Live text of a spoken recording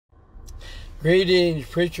Greetings,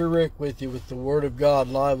 Preacher Rick with you with the Word of God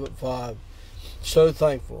live at 5. So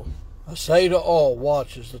thankful. I say to all,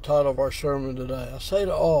 watch is the title of our sermon today. I say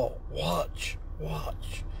to all, watch.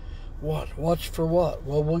 Watch for what?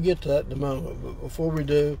 Well, we'll get to that in a moment. But before we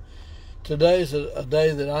do, today's a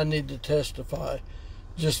day that I need to testify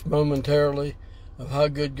just momentarily of how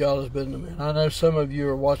good God has been to me. And I know some of you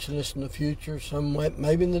are watching this in the future, some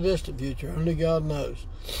maybe in the distant future. Only God knows.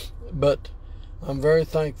 But I'm very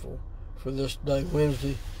thankful for this day,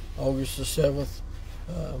 Wednesday, August the 7th.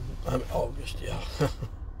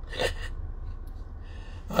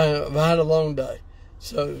 I've had a long day,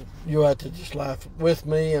 so you'll have to just laugh with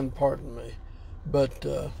me and pardon me. But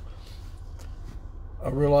I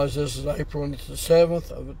realize this is April and it's the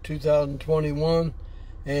 7th of 2021,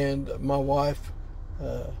 and my wife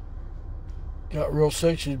got real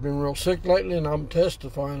sick. She's been real sick lately, and I'm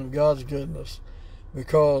testifying of God's goodness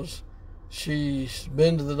because she's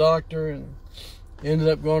been to the doctor and ended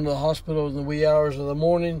up going to the hospital in the wee hours of the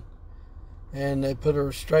morning, and they put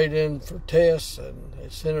her straight in for tests, and they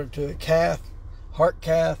sent her to a heart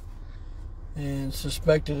cath, and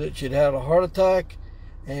suspected that she'd had a heart attack.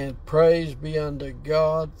 And praise be unto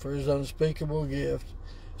God for his unspeakable gift.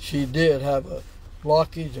 She did have a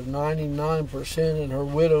blockage of 99% in her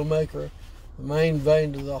widowmaker, the main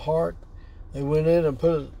vein to the heart. They went in and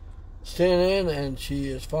put a stent in, and she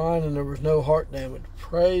is fine, and there was no heart damage.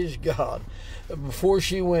 Praise God. Before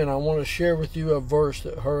she went, I want to share with you a verse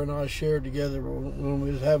that her and I shared together when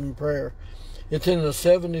we was having prayer. It's in the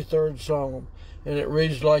 73rd Psalm, and it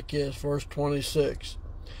reads like this, verse 26.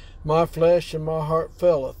 My flesh and my heart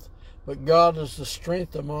faileth, but God is the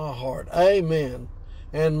strength of my heart. Amen.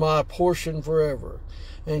 And my portion forever.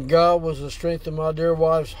 And God was the strength of my dear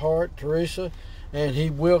wife's heart, Teresa, and he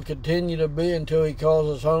will continue to be until he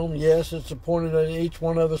calls us home. Yes, it's appointed on each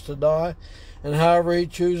one of us to die, and however he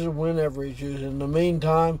chooses, whenever he chooses. In the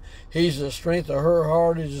meantime, he's the strength of her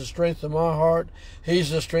heart. He's the strength of my heart.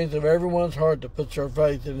 He's the strength of everyone's heart that puts their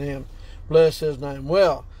faith in him. Bless his name.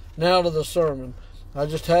 Well, now to the sermon. I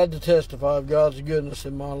just had to testify of God's goodness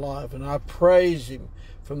in my life, and I praise him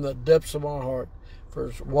from the depths of my heart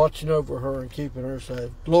for watching over her and keeping her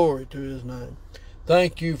safe. Glory to his name.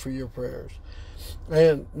 Thank you for your prayers.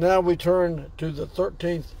 And now we turn to the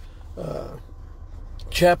 13th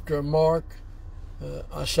chapter of Mark.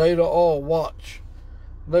 I say to all, watch.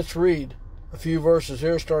 Let's read a few verses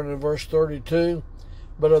here, starting in verse 32.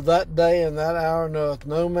 But of that day and that hour knoweth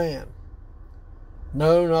no man,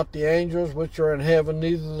 no, not the angels which are in heaven,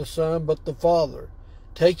 neither the Son, but the Father.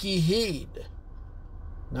 Take ye heed.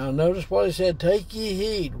 Now notice what he said. Take ye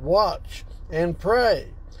heed, watch, and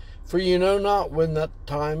pray, for you know not when the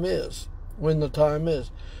time is.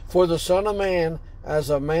 For the Son of Man, as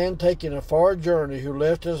a man taking a far journey, who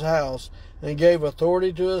left his house, and gave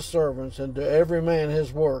authority to his servants, and to every man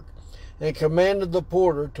his work, and commanded the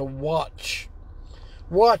porter to watch.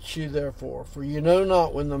 Watch ye therefore, for you know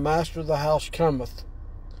not when the master of the house cometh,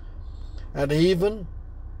 at even,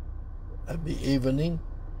 that'd be evening,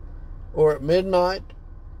 or at midnight,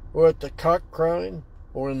 or at the cock crowing,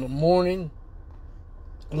 or in the morning,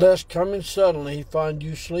 lest coming suddenly he find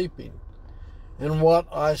you sleeping. And what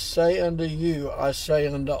I say unto you, I say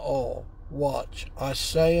unto all, watch. I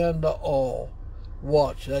say unto all,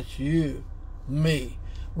 watch. That's you, me.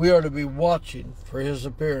 We are to be watching for his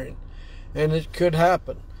appearing. And it could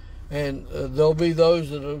happen. And there'll be those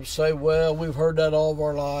that will say, well, we've heard that all of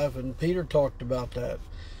our life. And Peter talked about that.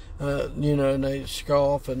 And they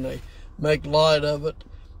scoff and they make light of it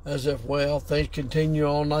as if, well, things continue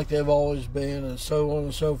on like they've always been and so on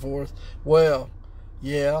and so forth. Well,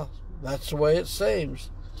 yeah, that's the way it seems.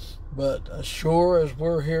 But as sure as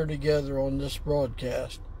we're here together on this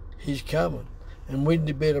broadcast, he's coming. And we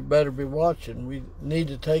better be watching. We need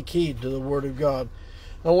to take heed to the Word of God.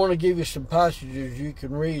 I want to give you some passages you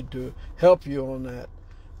can read to help you on that.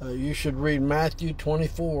 You should read Matthew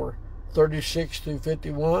 24, 36 through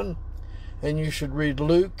 51, and you should read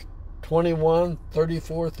Luke 21,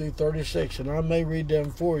 34 through 36, and I may read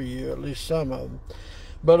them for you, at least some of them.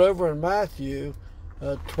 But over in Matthew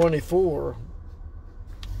 24,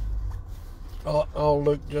 I'll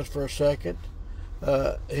look just for a second.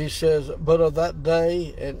 He says, but of that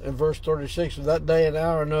day, in verse 36, of that day and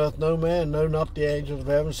hour knoweth no man, no, not the angels of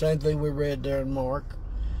heaven. Same thing we read there in Mark.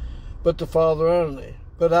 But the Father only.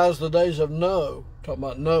 But as the days of Noah, talking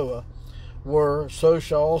about Noah, were, so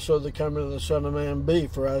shall also the coming of the Son of Man be.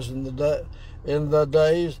 For as in the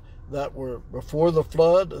days that were before the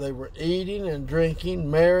flood, they were eating and drinking,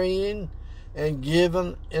 marrying, and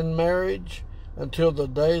given in marriage, until the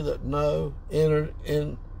day that Noah entered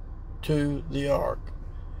into the ark.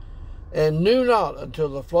 and knew not until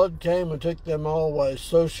the flood came and took them all away.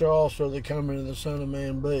 So shall also the coming of the Son of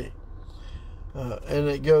Man be. And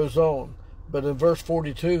it goes on. But in verse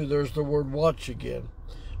 42, there's the word watch again.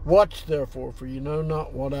 Watch therefore, for you know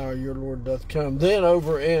not what hour your Lord doth come. Then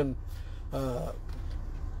over in,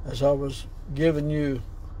 as I was giving you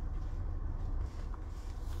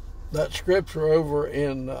that scripture over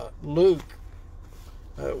in Luke,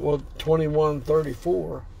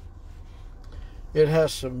 21:34, it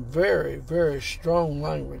has some very, very strong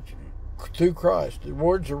language through Christ. The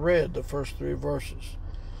words are read, the first 3 verses.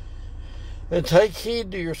 And take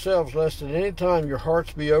heed to yourselves, lest at any time your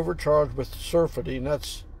hearts be overcharged with surfeiting,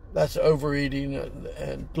 that's overeating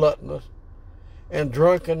and gluttonous, and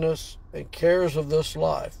drunkenness, and cares of this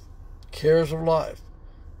life. Cares of life.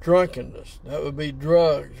 Drunkenness, that would be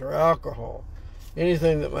drugs or alcohol,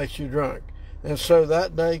 anything that makes you drunk. And so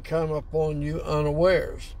that day come upon you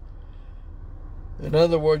unawares. In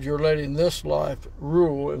other words, you're letting this life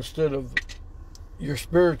rule instead of your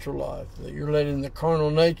spiritual life, that you're letting the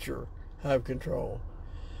carnal nature have control.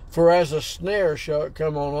 For as a snare shall it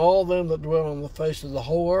come on all them that dwell on the face of the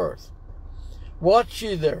whole earth. Watch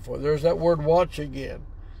ye therefore, there's that word watch again,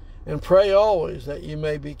 and pray always that ye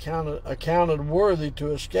may be accounted worthy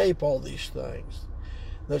to escape all these things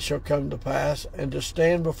that shall come to pass, and to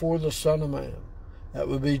stand before the Son of Man. That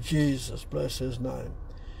would be Jesus, bless his name.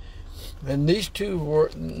 And these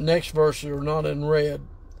 2 next verses are not in red,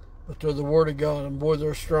 but they're the Word of God, and boy,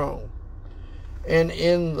 they're strong. And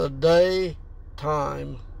in the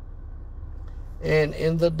daytime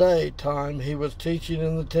he was teaching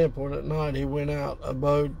in the temple, and at night he went out,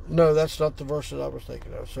 abode. No, that's not the verse that I was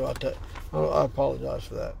thinking of, so I apologize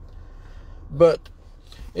for that. But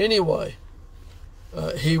anyway,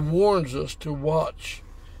 he warns us to watch.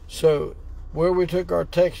 So where we took our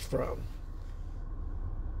text from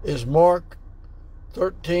is Mark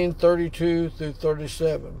 13:32 through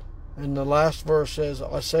 37. And the last verse says,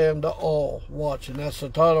 I say unto all, watch. And that's the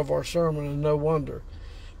title of our sermon, and no wonder,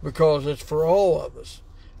 because it's for all of us.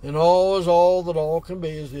 And all is all that all can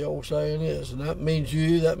be, as the old saying is. And that means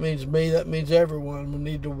you, that means me, that means everyone. We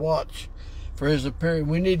need to watch for his appearing.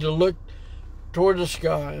 We need to look toward the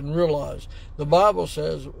sky and realize the Bible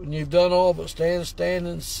says, when you've done all but stand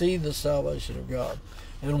and see the salvation of God,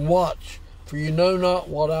 and watch, for you know not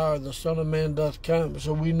what hour the Son of Man doth come.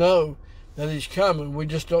 So we know that he's coming. We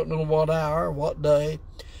just don't know what hour, what day,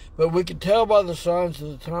 but we can tell by the signs of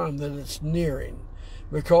the time that it's nearing,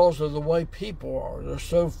 because of the way people are. They're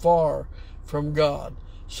so far from God,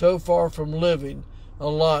 so far from living a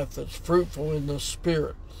life that's fruitful in the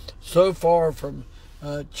Spirit, so far from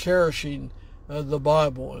cherishing the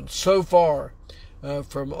Bible, and so far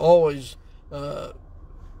from always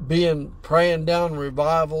praying down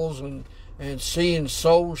revivals and seeing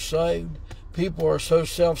souls saved. People are so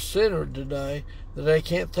self-centered today that they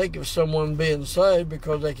can't think of someone being saved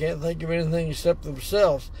because they can't think of anything except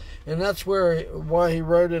themselves. And that's why he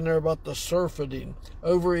wrote in there about the surfeiting,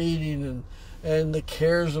 overeating, and the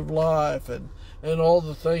cares of life, and all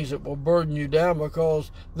the things that will burden you down,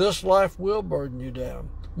 because this life will burden you down.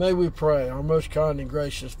 May we pray. Our most kind and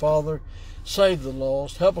gracious Father, save the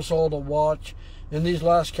lost. Help us all to watch. In these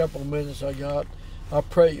last couple of minutes I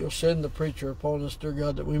pray you'll send the preacher upon us, dear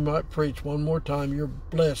God, that we might preach one more time your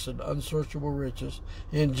blessed, unsearchable riches.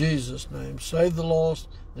 In Jesus' name, save the lost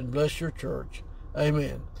and bless your church.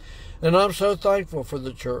 Amen. And I'm so thankful for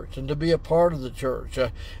the church and to be a part of the church.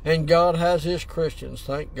 And God has his Christians,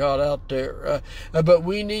 thank God, out there. But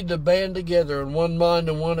we need to band together in one mind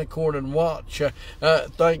and one accord and watch,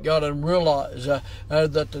 thank God, and realize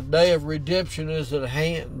that the day of redemption is at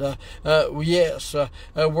hand. Yes,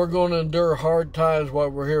 we're going to endure hard times while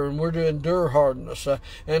we're here, and we're to endure hardness.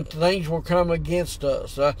 And things will come against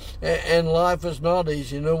us. And life is not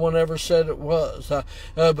easy. No one ever said it was.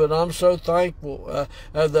 But I'm so thankful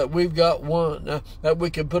that we've got one that we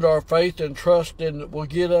can put our faith and trust in, that will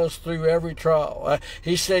get us through every trial.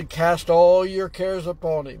 He said, cast all your cares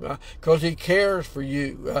upon him, because he cares for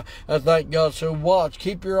you. Thank God. So watch,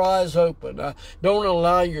 keep your eyes open. Don't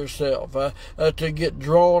allow yourself to get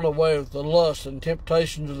drawn away with the lust and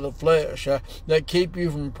temptations of the flesh that keep you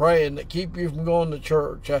from praying, that keep you from going to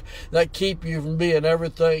church, that keep you from being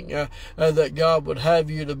everything that God would have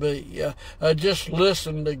you to be. Just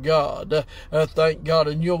listen to God. Thank God,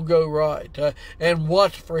 and you'll go right. And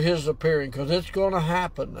watch for his appearing, because it's going to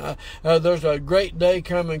happen. There's a great day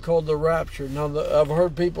coming called the rapture. Now, I've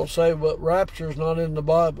heard people say, well, rapture's not in the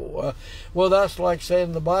Bible. Well, that's like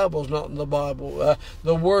saying the Bible's not in the Bible.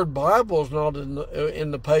 The word Bible's not in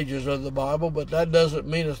the pages of the Bible, but that doesn't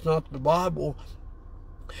mean it's not the Bible.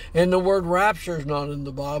 And the word rapture is not in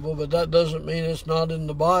the Bible, but that doesn't mean it's not in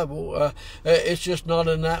the Bible. It's just not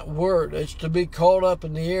in that word. It's to be caught up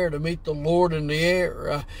in the air, to meet the Lord in the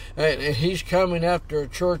air. And He's coming after a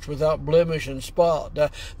church without blemish and spot,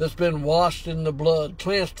 that's been washed in the blood,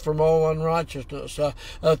 cleansed from all unrighteousness.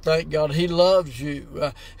 Thank God. He loves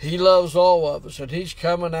you. He loves all of us, and He's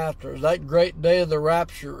coming after us. That great day of the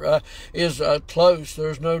rapture is close.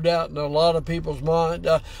 There's no doubt in a lot of people's mind.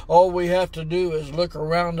 All we have to do is look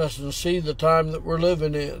around us and see the time that we're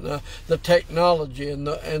living in, the technology and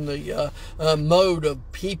the mode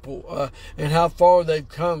of people, and how far they've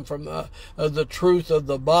come from the truth of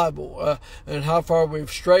the Bible, and how far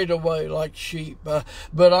we've strayed away like sheep.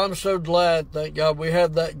 But I'm so glad, thank God, we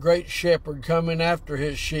have that great shepherd coming after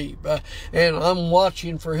his sheep, and I'm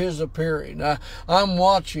watching for his appearing. I'm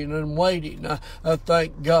watching and waiting.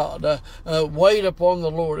 Thank God. Wait upon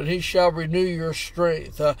the Lord, and He shall renew your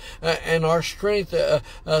strength, and our strength,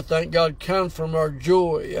 thank God, comes from our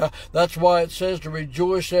joy. That's why it says to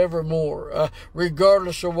rejoice evermore,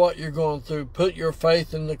 regardless of what you're going through. Put your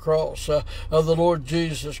faith in the cross of the Lord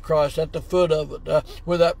Jesus Christ, at the foot of it,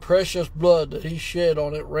 where that precious blood that He shed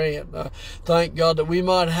on it ran. Thank God that we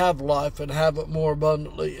might have life and have it more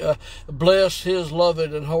abundantly. Bless His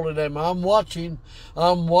loving and holy name. I'm watching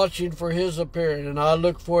for His appearing, and I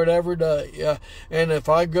look for it every day. And if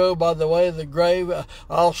I go by the way of the grave,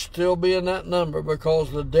 I'll still be in that number,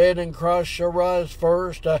 because the dead in Christ shall rise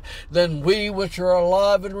first. Then we which are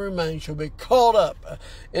alive and remain shall be caught up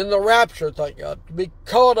in the rapture, thank God, to be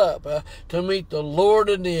caught up to meet the Lord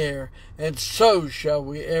in the air, and so shall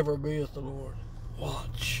we ever be with the Lord.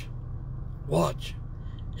 Watch.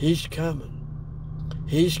 He's coming.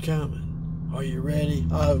 He's coming. Are you ready?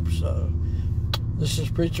 I hope so. This is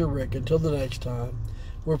Preacher Rick. Until the next time,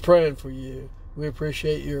 we're praying for you. We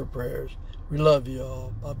appreciate your prayers. We love you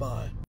all. Bye-bye.